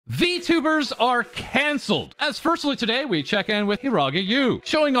VTubers are canceled. As firstly today, we check in with Hirage Yu,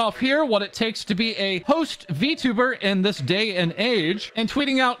 showing off here what it takes to be a host VTuber in this day and age, and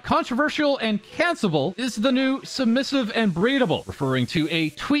tweeting out controversial and cancelable is the new submissive and breedable, referring to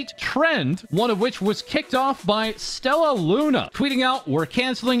a tweet trend, one of which was kicked off by Stella Luna, tweeting out, "We're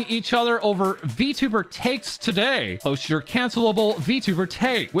canceling each other over VTuber takes today. Post your cancelable VTuber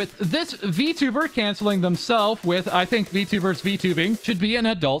take." With this VTuber canceling themselves with, "I think VTubers VTubing should be an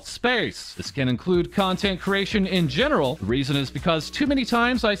adult space." This can include content creation in general. The reason is because too many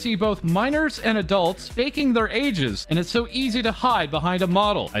times I see both minors and adults faking their ages, and it's so easy to hide behind a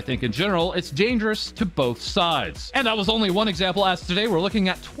model. I think in general, it's dangerous to both sides. And that was only one example, as today we're looking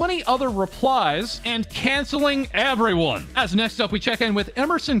at 20 other replies and canceling everyone. As next up, we check in with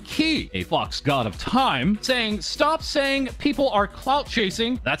Emerson Key, a Fox god of time, saying, "Stop saying people are clout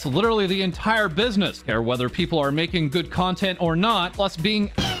chasing. That's literally the entire business. Care whether people are making good content or not, plus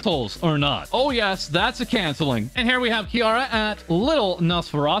being assholes or not." Oh yes, that's a canceling. And here we have Kiara at Little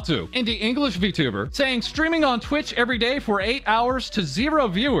Nosferatu, indie English VTuber, saying, "Streaming on Twitch every day for 8 hours to 0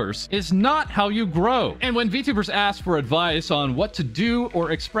 viewers is not how you grow." And when VTubers ask for advice on what to do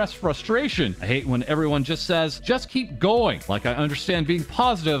or express frustration, I hate when everyone just says, "Just keep going." Like, I understand being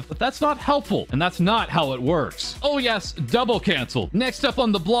positive, but that's not helpful, and that's not how it works. Oh yes, double canceled. Next up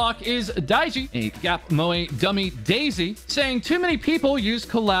on the block is Daiji, a Gap Moe dummy Daisy, saying, "Too many people use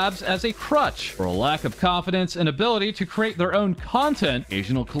collabs as a crutch for a lack of confidence and ability to create their own content.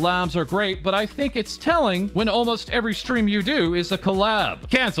 Occasional collabs are great, but I think it's telling when almost every stream you do is a collab."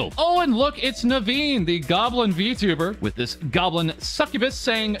 Cancelled. Oh, and look, it's Naveen, the Goblin VTuber, with this Goblin succubus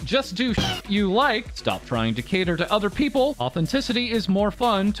saying, "Just do you like. Stop trying to cater to other people. Authenticity is more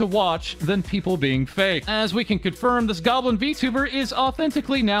fun to watch than people being fake." As we can confirm, this Goblin VTuber is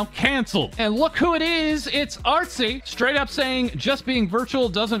authentically now cancelled. And look who it is, it's Artsy, straight up saying, "Just being virtual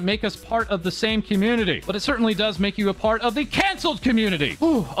doesn't make us part of the same community, but it certainly does make you a part of the cancelled community."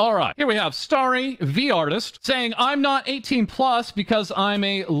 Whew, all right. Here we have Starry, V-Artist, saying, "I'm not 18 plus because I'm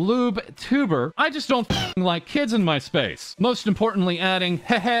a lube tuber. I just don't like kids in my space." Most importantly, adding,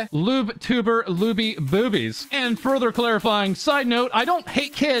 "Hehe, lube tuber, looby boobies." And further clarifying, "Side note, I don't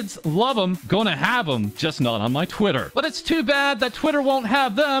hate kids, love them, gonna have them, just not on my Twitter." But it's too bad that Twitter won't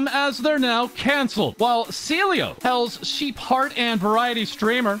have them, as they're now cancelled. While Celio, Hell's sheep heart and variety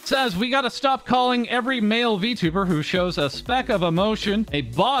streamer, says, "We gotta stop calling every male VTuber who shows a speck of emotion a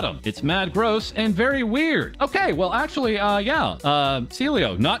bottom. It's mad gross and very weird." Okay, well, actually,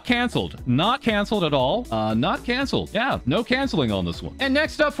 Celio, not canceled. Not canceled at all. Not canceled. Yeah, no canceling on this one. And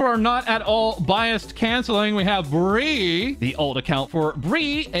next up for our not at all biased canceling, we have Bree, the alt account for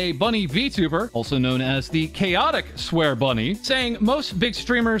Bree, a bunny VTuber, also known as the Chaotic Swear Bunny, saying, "Most big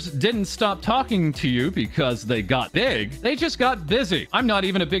streamers didn't stop talking to you because they got big. They just got busy. I'm not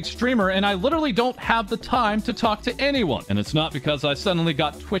even a big streamer, and I literally don't have the time to talk to anyone. And it's not because I suddenly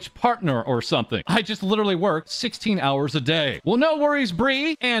got Twitch partner or something. I just literally work 16 hours a day." Well, no worries,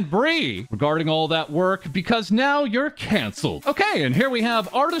 Bree. And Bree, regarding all that work, because now you're canceled. Okay, and here we have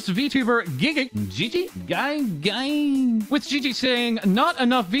artist VTuber Gigi, with Gigi saying, "Not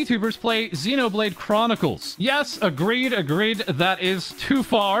enough VTubers play Xenoblade Chronicles." Yes, agreed, that is too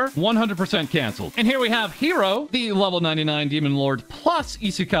far. 100% canceled. And here we have Hero, the level 99 Demon Lord plus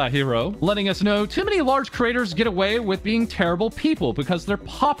Isekai hero, letting us know, "Too many large creators get away with being terrible people because they're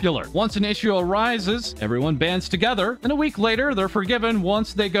popular. Once an issue arises, everyone bands together, and a week later, they're forgiven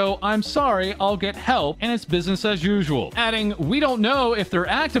once they go, 'I'm sorry, I'll get help,' and it's business as usual." Adding, "We don't know if they're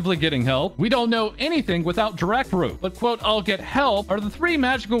actively getting help. We don't know anything without direct proof. But quote, 'I'll get help' are the 3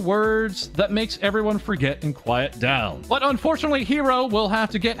 magical words that makes everyone forget and quiet down." But unfortunately, Hero will have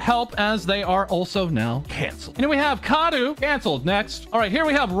to get help, as they are also now canceled. And then we have Kadu, canceled next. All right, here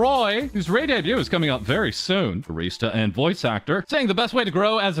we have Roy, whose Ray debut is coming up very soon, barista and voice actor, saying, "The best way to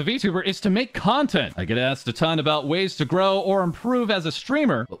grow as a VTuber is to make content. I get asked a ton about ways to grow or improve as a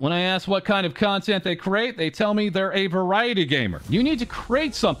streamer, but when I ask what kind of content they create, they tell me they're a variety gamer. You need to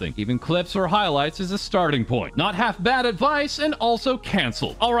create something. Even clips or highlights is a starting point." Not half bad advice, and also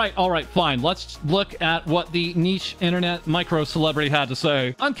canceled. All right, fine. Let's look at what the niche internet micro celebrity had to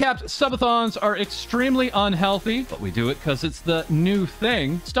say. "Uncapped subathons are extremely unhealthy, but we do it because it's the new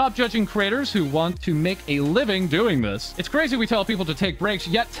thing. Stop judging creators who want to make a living doing this. It's crazy we tell people to take breaks,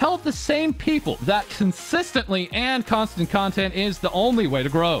 yet tell the same people that consistently and constant content is the only way to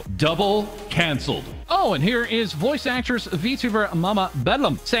grow." Double canceled. Oh, and here is voice actress VTuber Mama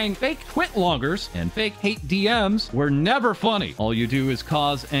Bedlam saying fake twit-longers and fake hate DMs were never funny. All you do is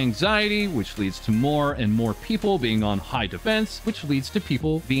cause anxiety, which leads to more and more people being on high defense, which leads to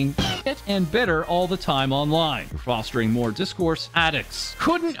people being shit and bitter all the time online. You're fostering more discourse addicts.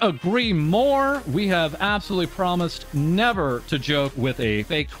 Couldn't agree more. We have absolutely promised never to joke with a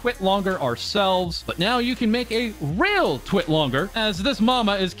fake twit-longer ourselves, but now you can make a real twit-longer as this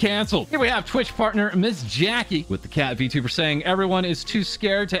mama is canceled. Here we have Twitch partner Miss Jackie with the cat VTuber saying everyone is too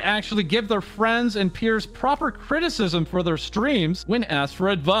scared to actually give their friends and peers proper criticism for their streams when asked for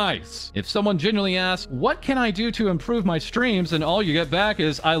advice. If someone genuinely asks, what can I do to improve my streams, and all you get back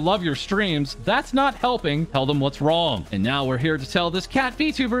is, I love your streams, that's not helping. Tell them what's wrong. And now we're here to tell this cat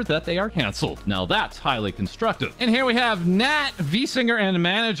VTuber that they are canceled. Now that's highly constructive. And here we have Nat, V-Singer and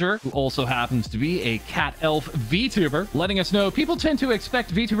Manager, who also happens to be a cat elf VTuber, letting us know people tend to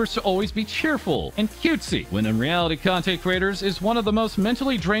expect VTubers to always be cheerful and cutesy, when in reality content creators is one of the most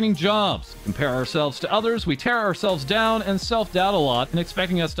mentally draining jobs. Compare ourselves to others, we tear ourselves down and self-doubt a lot, and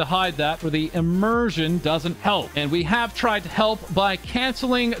expecting us to hide that for the immersion doesn't help. And we have tried to help by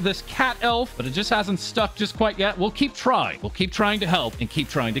canceling this cat elf, but it just hasn't stuck just quite yet. We'll keep trying. We'll keep trying to help and keep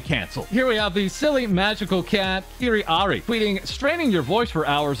trying to cancel. Here we have the silly magical cat Ari tweeting, straining your voice for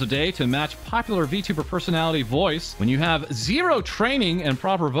hours a day to match popular VTuber personality voice when you have zero training and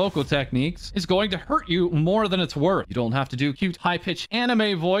proper vocal techniques is going to hurt you more than it's worth. You don't have to do cute high-pitched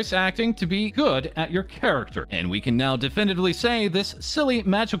anime voice acting to be good at your character. And we can now definitively say this silly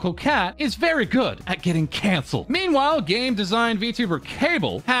magical cat is very good at getting canceled. Meanwhile, game design VTuber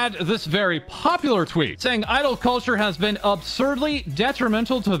Cable had this very popular tweet saying idol culture has been absurdly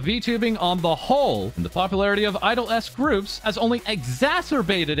detrimental to VTubing on the whole, and the popularity of idol-esque groups has only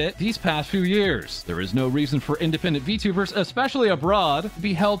exacerbated it these past few years. There is no reason for independent VTubers, especially abroad, to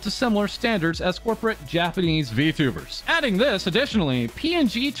be held to similar standards as corporate Japanese VTubers. Adding this, additionally,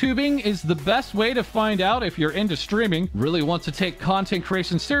 PNG tubing is the best way to find out if you're into streaming, really want to take content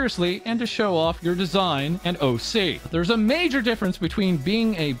creation seriously, and to show off your design and OC. But there's a major difference between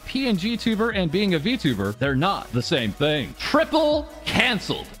being a PNG tuber and being a VTuber. They're not the same thing. Triple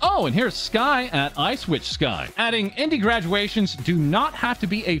canceled. Oh, and here's Sky at iSwitchSky, adding indie graduations do not have to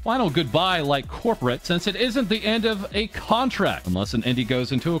be a final goodbye like corporate, since it isn't the end of a contract, unless an indie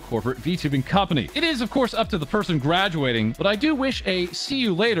goes into a corporate VTubing company. It is, of course, up to the person graduating, but I do wish a see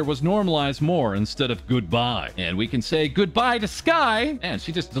you later was normalized more instead of goodbye. And we can say goodbye to Sky, and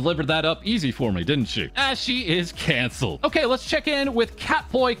she just delivered that up easy for me, didn't she? As she is canceled. Okay, let's check in with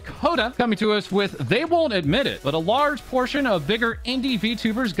Catboy Coda, coming to us with, they won't admit it, but a large portion of bigger indie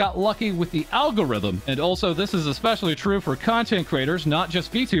VTubers got lucky with the algorithm. And also, this is especially true for content creators, not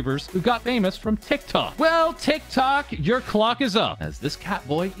just VTubers, who got famous from TikTok. Well, TikTok, your clock is up, as this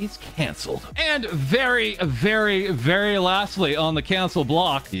Catboy is canceled. And very, very, very lastly on the cancel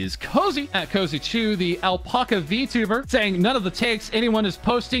block is Cozy at Cozy Chew, the alpaca VTuber, saying none of the takes anyone is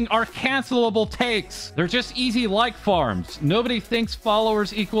posting are cancelable takes. They're just easy like farms. Nobody thinks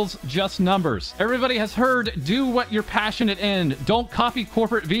followers equals just numbers. Everybody has heard, do what you're passionate in. Don't copy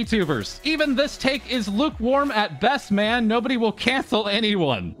corporate VTubers. Even this take is lukewarm at best, man. Nobody will cancel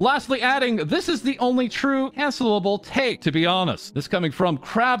anyone. Lastly, adding, this is the only true cancelable take, to be honest. This coming from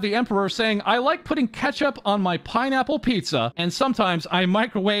Crab the Emperor saying, I like putting ketchup on my pineapple pizza, and sometimes I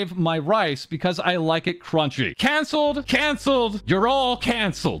microwave my rice because I like it crunchy. Canceled, canceled, you're all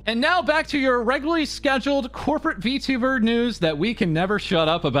canceled. And now back to your regularly scheduled corporate VTuber news that we can never shut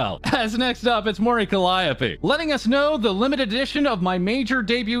up about. As next up, it's Mori Calliope, letting us know the limited edition of my major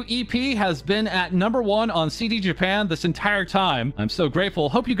debut EP has been at #1 on CDJapan this entire time. I'm so grateful.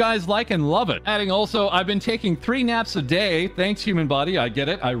 Hope you guys like and love it. Adding also, I've been taking 3 naps a day. Thanks, human body. I get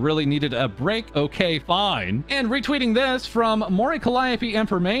it. I really needed a break. Okay, fine. And retweeting this from Mori Calliope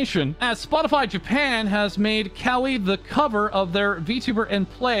information, as Spotify Japan has made Callie the cover of their VTuber and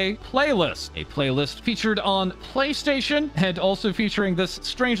Play playlist, a playlist featured on PlayStation and also featuring this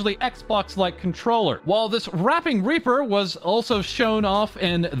strangely Xbox-like controller. While this rapping Reaper was also shown off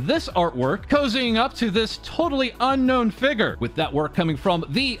in this artwork, cozying up to this totally unknown figure, with that work coming from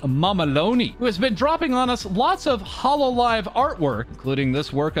the Mamaloni, who has been dropping on us lots of HoloLive artwork, including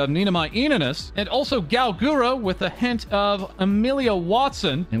this work of Ninamai Inanis, and also Galgura with a hint of Amelia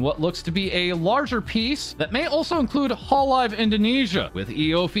Watson in what looks to be a larger piece that may also include HoloLive Indonesia, with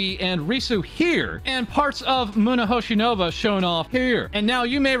Iofi and Risu here, and parts of Muna Hoshinova shown off here. And now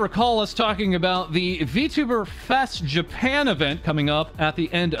you may recall us talking about the VTuber Fest Japan event coming up at the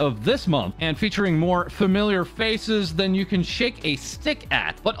the end of this month, and featuring more familiar faces than you can shake a stick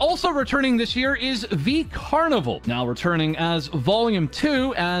at. But also returning this year is V-Carnival, now returning as Volume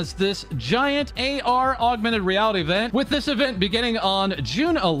 2 as this giant AR augmented reality event, with this event beginning on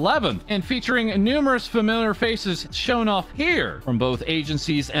June 11th and featuring numerous familiar faces shown off here from both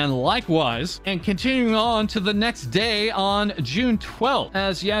agencies and likewise, and continuing on to the next day on June 12th,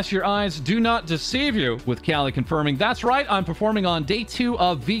 as yes, your eyes do not deceive you, with Callie confirming, that's right, I'm performing on day 2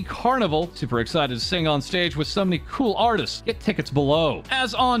 of V-Carnival. Super excited to sing on stage with so many cool artists. Get tickets below.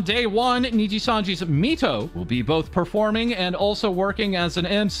 As on day 1, Nijisanji's Mito will be both performing and also working as an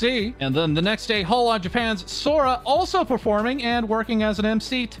MC, and then the next day, HoloLive Japan's Sora also performing and working as an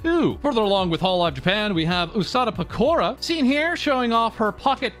MC too. Further along with HoloLive Japan, we have Usada Pekora, seen here showing off her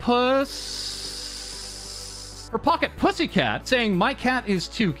pocket pussycat, saying my cat is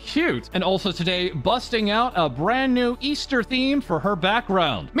too cute, and also today busting out a brand new Easter theme for her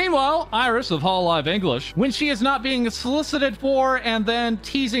background. Meanwhile, IRyS of HoloLive English, when she is not being solicited for and then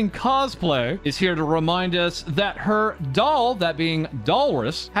teasing cosplay, is here to remind us that her doll, that being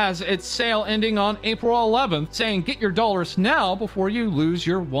Dollress, has its sale ending on April 11th, saying get your Dollress now before you lose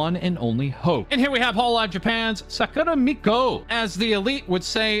your one and only hope. And here we have HoloLive Japan's Sakura Miko, as the elite would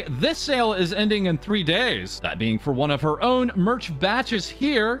say this sale is ending in 3 days. That being for one of her own merch batches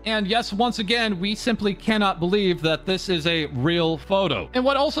here. And yes, once again, we simply cannot believe that this is a real photo. And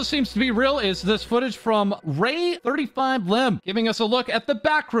what also seems to be real is this footage from Ray35Lim, giving us a look at the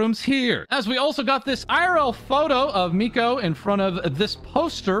back rooms here. As we also got this IRL photo of Miko in front of this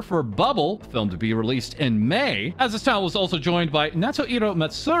poster for Bubble, film to be released in May, as this style was also joined by Natsuhiro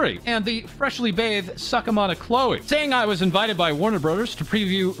Matsuri and the freshly bathed Sakamana Chloe, saying I was invited by Warner Brothers to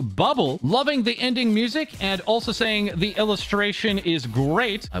preview Bubble, loving the ending music, and also saying the illustration is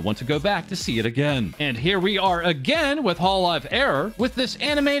great. I want to go back to see it again. And here we are again with HoloERROR, with this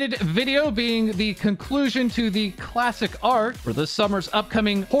animated video being the conclusion to the classic art for this summer's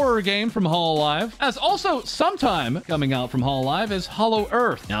upcoming horror game from HoloLive, as also sometime coming out from HoloLive is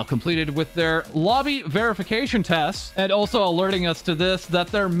HoloEarth, now completed with their lobby verification tests, and also alerting us to this, that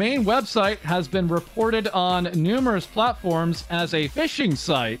their main website has been reported on numerous platforms as a phishing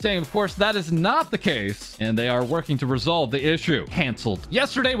site, saying of course that is not the case, and they are working to resolve the issue. Cancelled.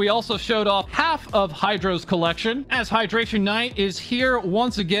 Yesterday, we also showed off half of Hydro's collection, as Hydration Night is here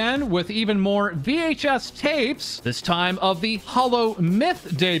once again with even more VHS tapes, this time of the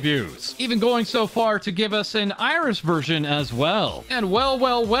HoloMyth debuts, even going so far to give us an IRyS version as well. And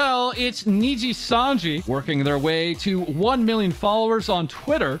well, it's Nijisanji working their way to 1 million followers on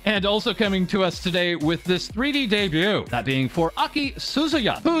Twitter, and also coming to us today with this 3D debut, that being for Aki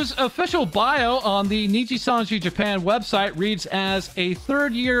Suzuya, whose official bio on the Nijisanji Japan website reads as a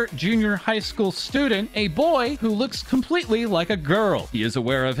third-year junior high school student, a boy who looks completely like a girl. He is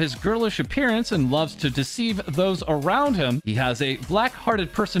aware of his girlish appearance and loves to deceive those around him. He has a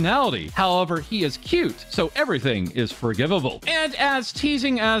black-hearted personality. However, he is cute, so everything is forgivable. And as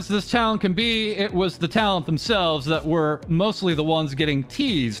teasing as this talent can be, it was the talent themselves that were mostly the ones getting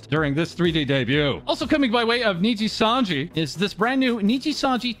teased during this 3D debut. Also coming by way of Nijisanji is this brand new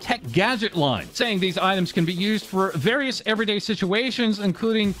Nijisanji Tech Gadget line, saying these items can be used for various everyday situations,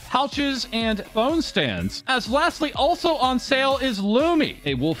 including pouches and phone stands. As lastly, also on sale is Lumi,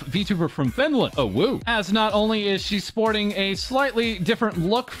 a wolf VTuber from Finland. Oh woo! As not only is she sporting a slightly different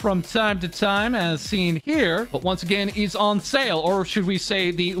look from time to time as seen here, but once again is on sale, or should we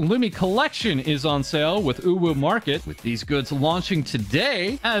say the Lumi collection is on sale with Uwu Market, with these goods launching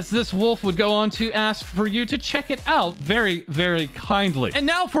today, as this wolf would go on to ask for you to check it out very, very kindly. And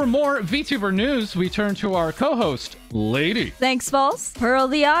now for more VTuber news, we turn to our co-host, Lae-Dee. Thanks, False. Pearl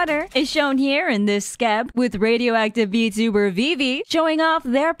the Otter is shown here in this scab with radioactive VTuber Vivi showing off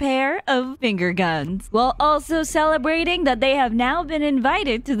their pair of finger guns, while also celebrating that they have now been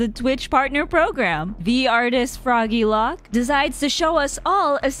invited to the Twitch partner program. V-artist Froggy Lock decides to show us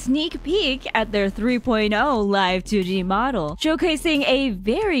all a sneak peek at their 3.0 live 2D model, showcasing a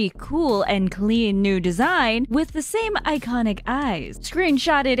very cool and clean new design with the same iconic eyes.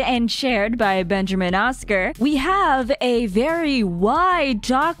 Screenshotted and shared by Benjamin Oscar, we have a very wide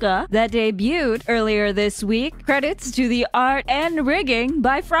Chaka that debuted earlier this week. Credits to the art and rigging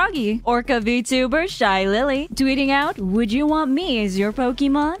by Froggy. Orca VTuber Shy Lily tweeting out, "Would you want me as your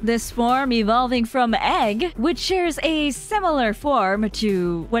Pokemon?" This form evolving from Egg, which shares a similar form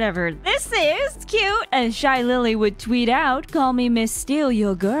to whatever this is. Cute! As Shy Lily would tweet out, "Call me Miss Steal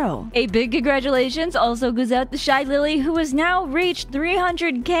Your Girl." A big congratulations also goes out to Shy Lily, who has now reached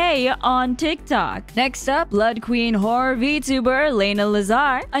 300k on TikTok. Next up, Blood Queen horror VTuber Lena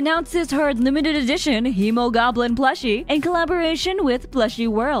Lazar announces her limited edition Hemogoblin plushie in collaboration with Plushie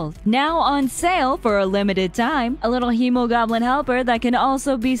World. Now on sale for a limited time, a little Hemogoblin helper that can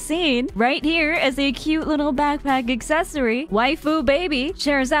also be seen right here as a cute little backpack accessory. Waifu Baby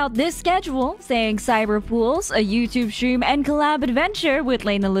shares out this schedule, saying Cyberpools, a YouTube stream and collab adventure with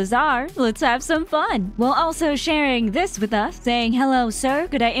Lena Lazar. Let's have some fun. While also sharing this with us, saying, "Hello sir,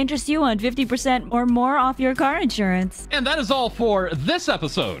 could I interest you on 50% or more off your car insurance?" And that is all for this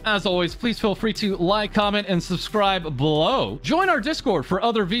episode. As always, please feel free to like, comment, and subscribe below. Join our Discord for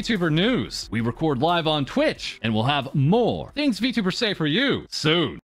other VTuber news. We record live on Twitch, and we'll have more things VTubers say for you soon.